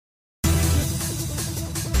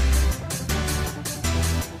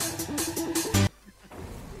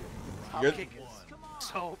Good. kick is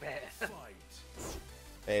so bad.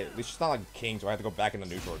 Hey, at least it's not like king, so I have to go back into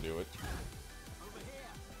neutral to do it.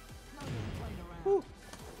 Whew.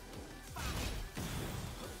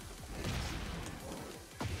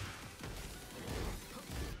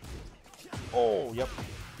 Oh, yep.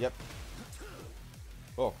 Yep.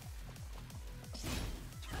 Oh.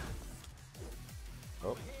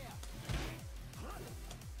 Oh.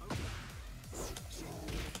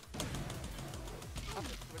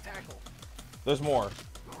 Tackle. There's more.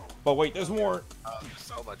 But wait, there's more.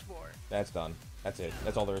 So much more. That's done. That's it.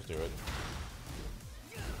 That's all there is to it.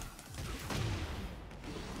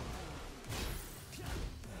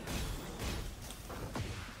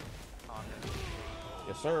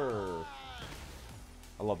 Yes, sir.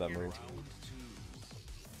 I love that move.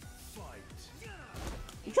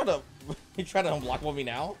 You trying to you trying to unblock me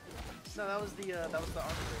now? No, that was the armor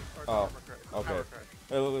crush. Oh, okay.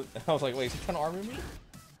 Armor crush. I was like, wait, is he trying to armor me?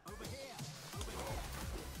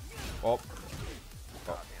 Oh.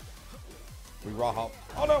 Oh. We raw hop.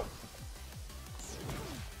 Oh no!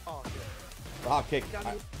 Oh, good. The hop kick. Got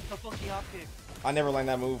me a funky hop kick. I never learned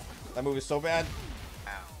that move. That move is so bad.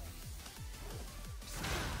 Ow.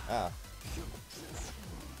 Ah.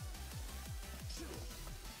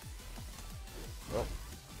 Oh.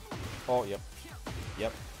 Oh, yep.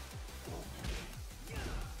 Yep.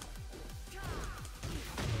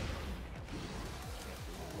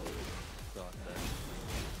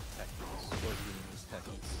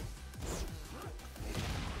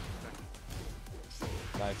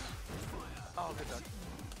 Nice. Oh, good done.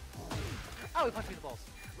 Oh, he punched me in the balls.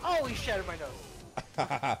 Oh, he shattered my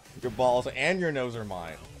nose. Your balls and your nose are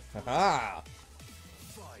mine. Haha.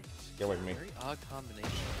 Get away from me. Very odd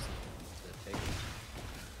combination of the Tekken.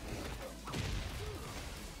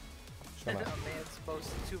 Man's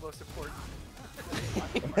two most important.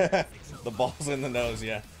 The balls and the nose,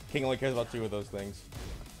 yeah. King only cares about two of those things.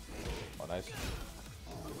 Oh, nice. So,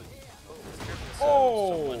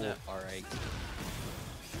 Oh! someone at R8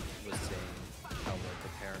 was saying how, like,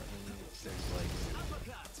 apparently there's, like,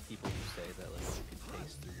 people who say that, like, you can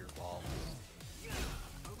taste through your balls.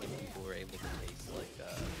 Like, people were able to taste, like,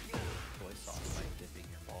 soy sauce by dipping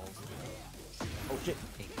your balls in it. Oh, shit.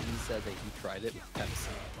 And he said that he tried it with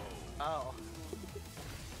Pepsi. Oh.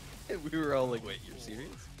 And we were all like, wait, you're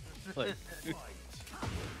serious? Like,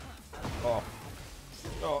 Oh.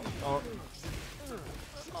 Oh, oh.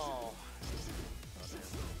 Oh.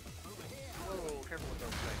 Whoa, careful with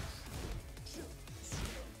those things.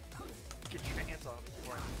 Get your hands on them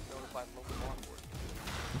before I notify the local law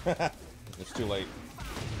enforcement. It's too late.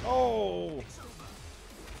 Oh!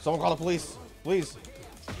 Someone call the police, please.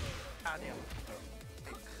 Ah, damn.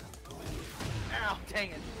 Ow, dang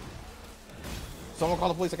it. Someone call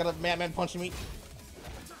the police. I got a madman punching me.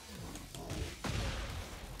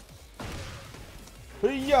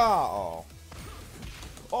 Yeah. Oh.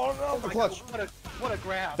 Oh no, the clutch. God, what a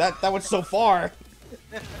grab. That went so far.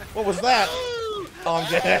 What was that? Oh, I'm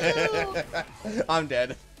dead. I'm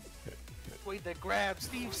dead. Wait, the grab.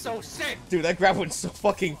 Steve's so sick. Dude, that grab went so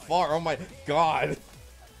fucking far. Oh my god.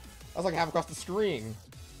 I was like half across the screen.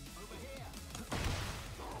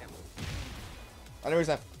 I never used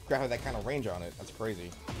that grab had that kind of range on it. That's crazy.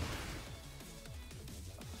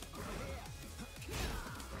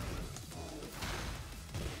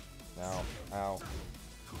 Ow. Ow.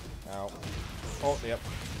 Ow. Oh, yep.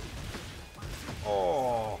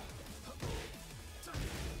 Oh.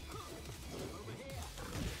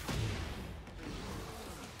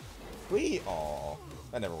 Oh.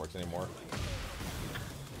 That never works anymore.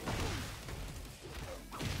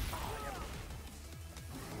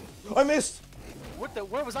 I missed! What the?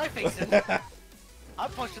 Where was I facing? I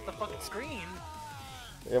punched at the fucking screen.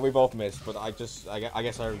 Yeah, we both missed, but I guess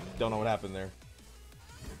I don't know what happened there.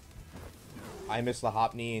 I missed the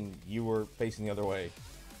hop knee and you were facing the other way.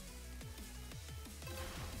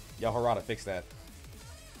 Yo, Harada, fix that.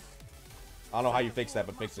 I don't know how you fix that,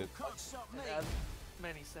 but fix it.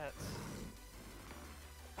 Many sets.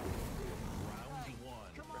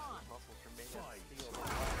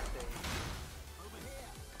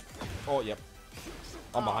 Oh, yep.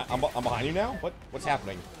 I'm behind. I'm behind you now. What's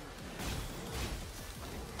happening?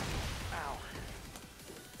 Ow.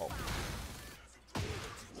 Oh, Ow,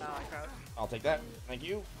 I crouched. I'll take that. Thank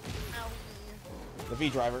you. Ow. The V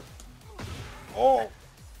driver. Oh,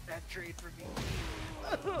 Bad trade for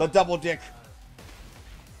me. the double dick.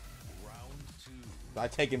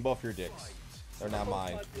 I've taken both your dicks. They're now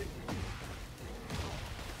mine.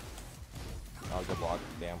 Oh, good block.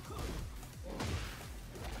 Damn.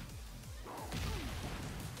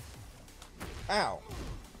 Ow.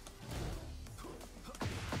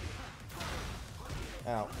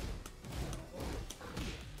 Ow.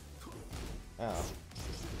 Oh.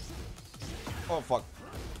 Oh, fuck.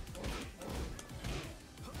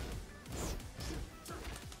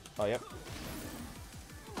 Oh, yep.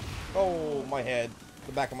 Oh, my head.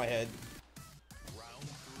 The back of my head. Round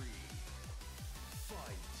 3.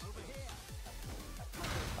 Fight.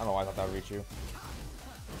 I don't know why I thought that would reach you.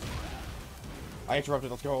 I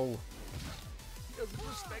interrupted. Let's go. He doesn't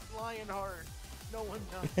respect Lionheart. No one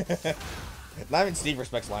does. Not even Steve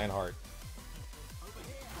respects Lionheart.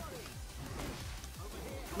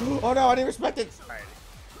 Oh no, I didn't respect it. Alright.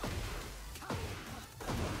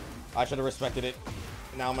 I should have respected it.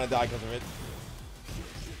 Now I'm gonna die because of it.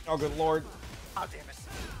 Oh, good lord. Oh, damn it.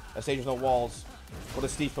 That stage has no walls. What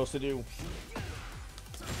is Steve supposed to do?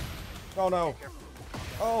 Oh no.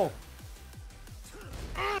 Oh.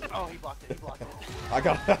 Oh, he blocked it. He blocked it. I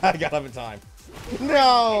got up in time.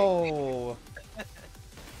 No.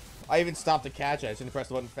 I even stopped to catch it. I just didn't press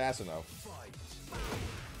the button fast enough.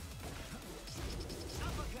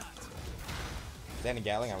 Standing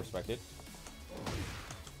Gatling, I respect it.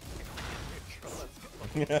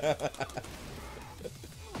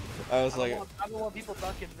 I was like, I don't want people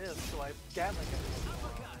ducking this, so I Gatling it.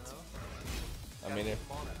 I mean,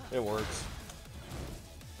 it works.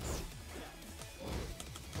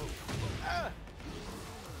 Ah!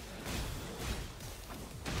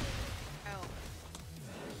 Ow.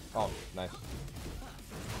 Oh, nice.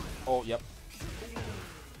 Oh, yep.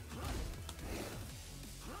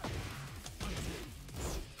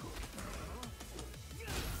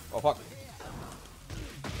 Oh, fuck.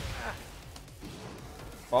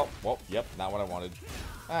 Oh, well, yep, not what I wanted.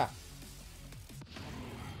 Ah,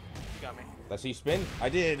 You got me. let's see spin. I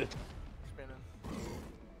did. Spinning.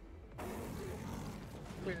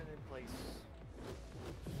 Spinning in place.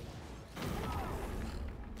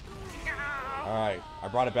 Alright, I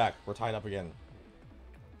brought it back. We're tied up again.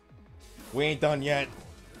 We ain't done yet.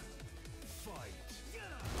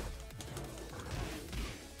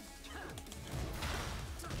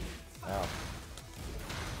 Ow.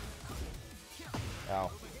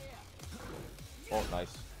 Ow. Oh,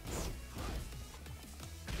 nice.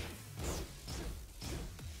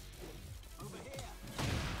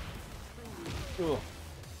 Ugh.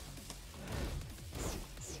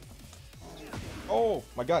 Oh,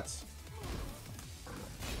 my guts.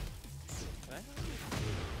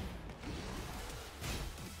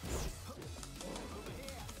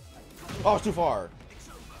 Oh, it's too far.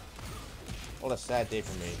 What a sad day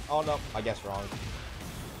for me. Oh, no. I guess wrong.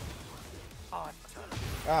 Oh, I forgot.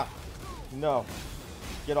 Ah. No.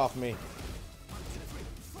 Get off me.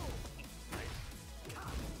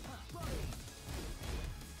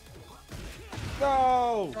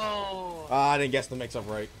 No! Oh. Ah, I didn't guess the mix-up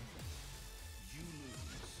right.